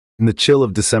In the chill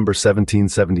of December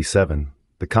 1777,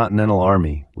 the Continental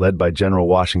Army, led by General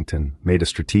Washington, made a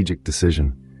strategic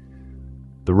decision.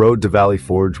 The road to Valley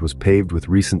Forge was paved with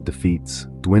recent defeats,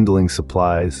 dwindling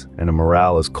supplies, and a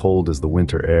morale as cold as the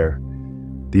winter air.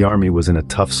 The army was in a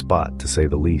tough spot, to say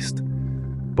the least.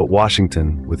 But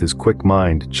Washington, with his quick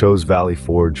mind, chose Valley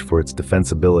Forge for its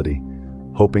defensibility,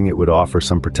 hoping it would offer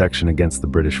some protection against the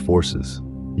British forces.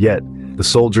 Yet, the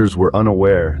soldiers were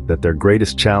unaware that their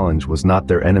greatest challenge was not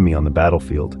their enemy on the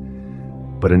battlefield,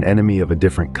 but an enemy of a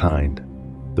different kind,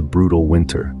 the brutal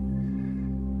winter.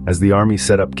 As the army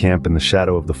set up camp in the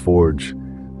shadow of the forge,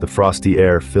 the frosty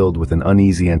air filled with an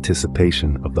uneasy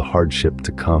anticipation of the hardship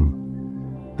to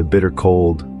come. The bitter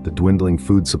cold, the dwindling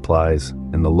food supplies,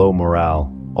 and the low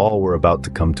morale, all were about to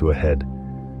come to a head.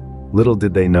 Little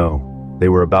did they know, they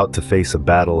were about to face a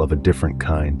battle of a different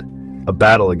kind, a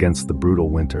battle against the brutal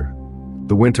winter.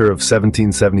 The winter of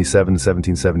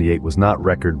 1777-1778 was not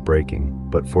record-breaking,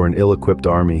 but for an ill-equipped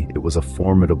army, it was a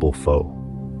formidable foe.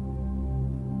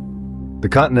 The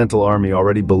Continental Army,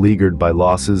 already beleaguered by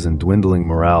losses and dwindling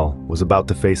morale, was about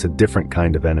to face a different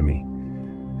kind of enemy.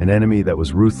 An enemy that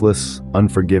was ruthless,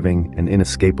 unforgiving, and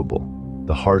inescapable,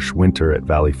 the harsh winter at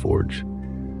Valley Forge.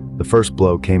 The first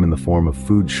blow came in the form of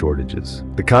food shortages.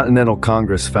 The Continental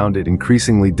Congress found it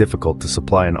increasingly difficult to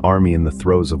supply an army in the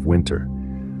throes of winter.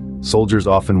 Soldiers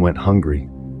often went hungry,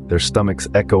 their stomachs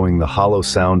echoing the hollow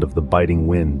sound of the biting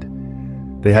wind.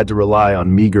 They had to rely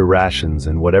on meager rations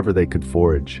and whatever they could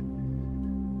forage.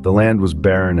 The land was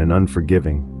barren and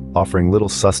unforgiving, offering little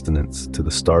sustenance to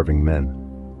the starving men.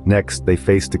 Next, they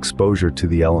faced exposure to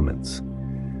the elements.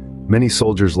 Many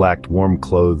soldiers lacked warm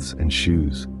clothes and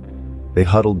shoes. They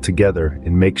huddled together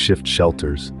in makeshift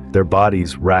shelters, their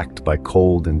bodies racked by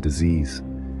cold and disease.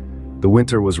 The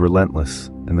winter was relentless,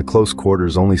 and the close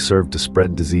quarters only served to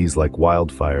spread disease like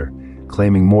wildfire,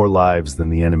 claiming more lives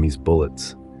than the enemy's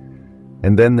bullets.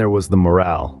 And then there was the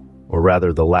morale, or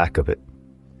rather the lack of it.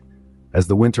 As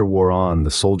the winter wore on, the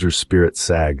soldiers' spirits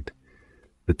sagged.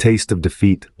 The taste of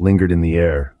defeat lingered in the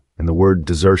air, and the word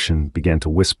desertion began to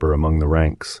whisper among the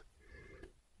ranks.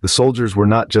 The soldiers were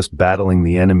not just battling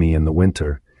the enemy in the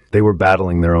winter, they were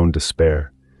battling their own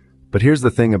despair. But here's the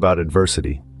thing about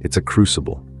adversity, it's a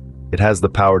crucible. It has the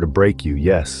power to break you,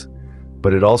 yes,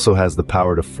 but it also has the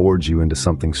power to forge you into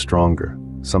something stronger,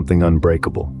 something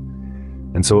unbreakable.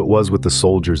 And so it was with the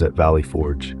soldiers at Valley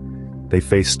Forge. They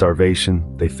faced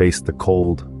starvation, they faced the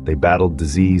cold, they battled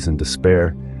disease and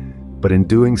despair, but in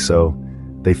doing so,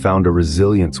 they found a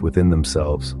resilience within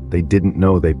themselves they didn't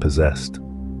know they possessed.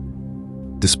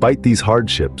 Despite these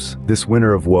hardships, this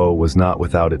winter of woe was not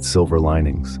without its silver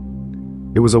linings.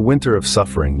 It was a winter of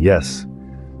suffering, yes,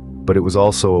 but it was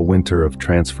also a winter of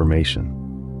transformation.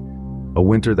 A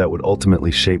winter that would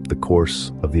ultimately shape the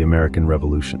course of the American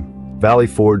Revolution. Valley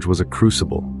Forge was a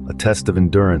crucible, a test of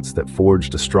endurance that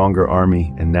forged a stronger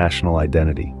army and national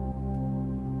identity.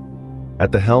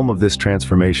 At the helm of this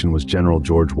transformation was General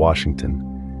George Washington.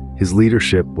 His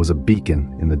leadership was a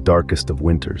beacon in the darkest of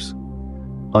winters.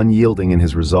 Unyielding in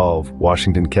his resolve,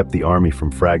 Washington kept the army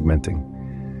from fragmenting.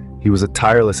 He was a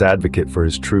tireless advocate for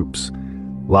his troops,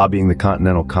 lobbying the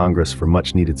Continental Congress for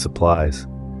much-needed supplies.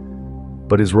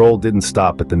 But his role didn't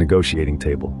stop at the negotiating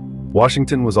table.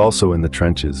 Washington was also in the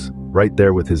trenches, right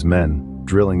there with his men,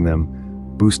 drilling them,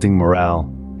 boosting morale,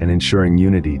 and ensuring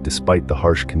unity despite the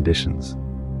harsh conditions.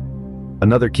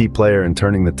 Another key player in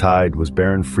turning the tide was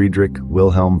Baron Friedrich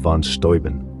Wilhelm von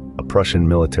Steuben, a Prussian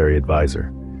military advisor.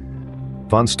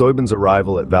 Von Steuben's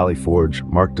arrival at Valley Forge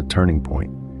marked a turning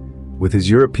point. With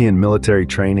his European military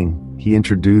training, he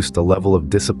introduced a level of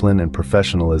discipline and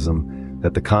professionalism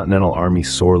that the Continental Army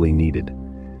sorely needed.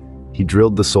 He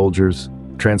drilled the soldiers,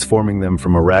 transforming them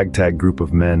from a ragtag group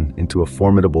of men into a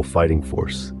formidable fighting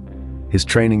force. His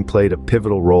training played a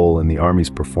pivotal role in the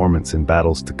Army's performance in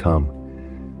battles to come.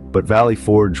 But Valley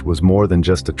Forge was more than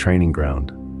just a training ground.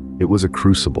 It was a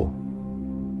crucible.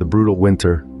 The brutal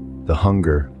winter, the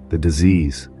hunger, the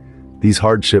disease, these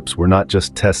hardships were not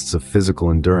just tests of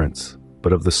physical endurance,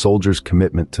 but of the soldiers'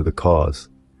 commitment to the cause.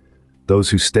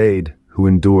 Those who stayed, who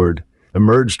endured,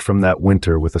 emerged from that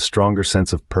winter with a stronger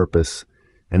sense of purpose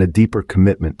and a deeper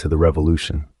commitment to the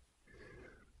revolution.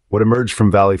 What emerged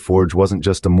from Valley Forge wasn't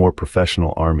just a more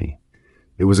professional army.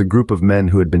 It was a group of men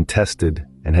who had been tested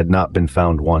and had not been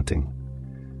found wanting.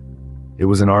 It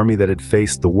was an army that had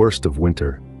faced the worst of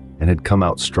winter and had come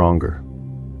out stronger.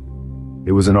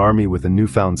 It was an army with a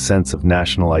newfound sense of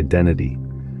national identity,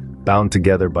 bound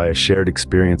together by a shared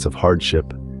experience of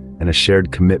hardship and a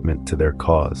shared commitment to their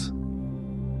cause.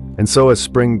 And so as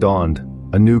spring dawned,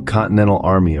 a new Continental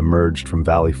Army emerged from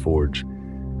Valley Forge,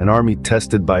 An army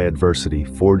tested by adversity,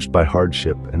 forged by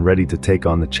hardship, and ready to take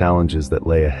on the challenges that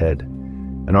lay ahead.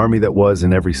 An army that was,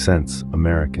 in every sense,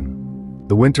 American.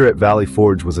 The winter at Valley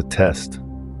Forge was a test,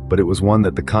 but it was one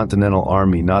that the Continental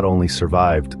Army not only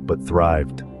survived, but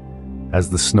thrived. As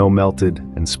the snow melted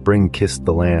and spring kissed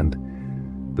the land,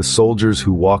 the soldiers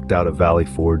who walked out of Valley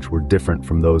Forge were different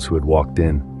from those who had walked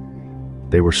in.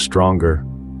 They were stronger,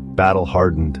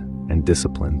 battle-hardened, and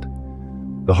disciplined.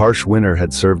 The harsh winter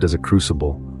had served as a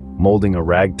crucible, molding a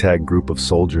ragtag group of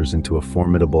soldiers into a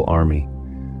formidable army.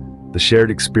 The shared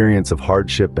experience of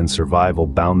hardship and survival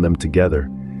bound them together,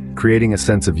 creating a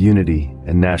sense of unity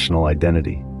and national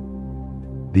identity.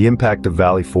 The impact of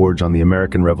Valley Forge on the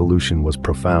American Revolution was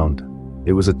profound.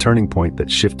 It was a turning point that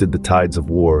shifted the tides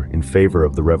of war in favor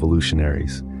of the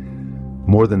revolutionaries.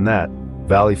 More than that,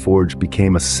 Valley Forge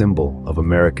became a symbol of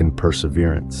American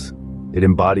perseverance. It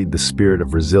embodied the spirit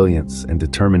of resilience and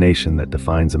determination that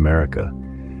defines America.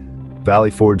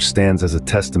 Valley Forge stands as a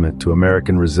testament to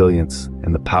American resilience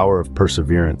and the power of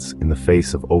perseverance in the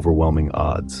face of overwhelming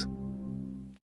odds.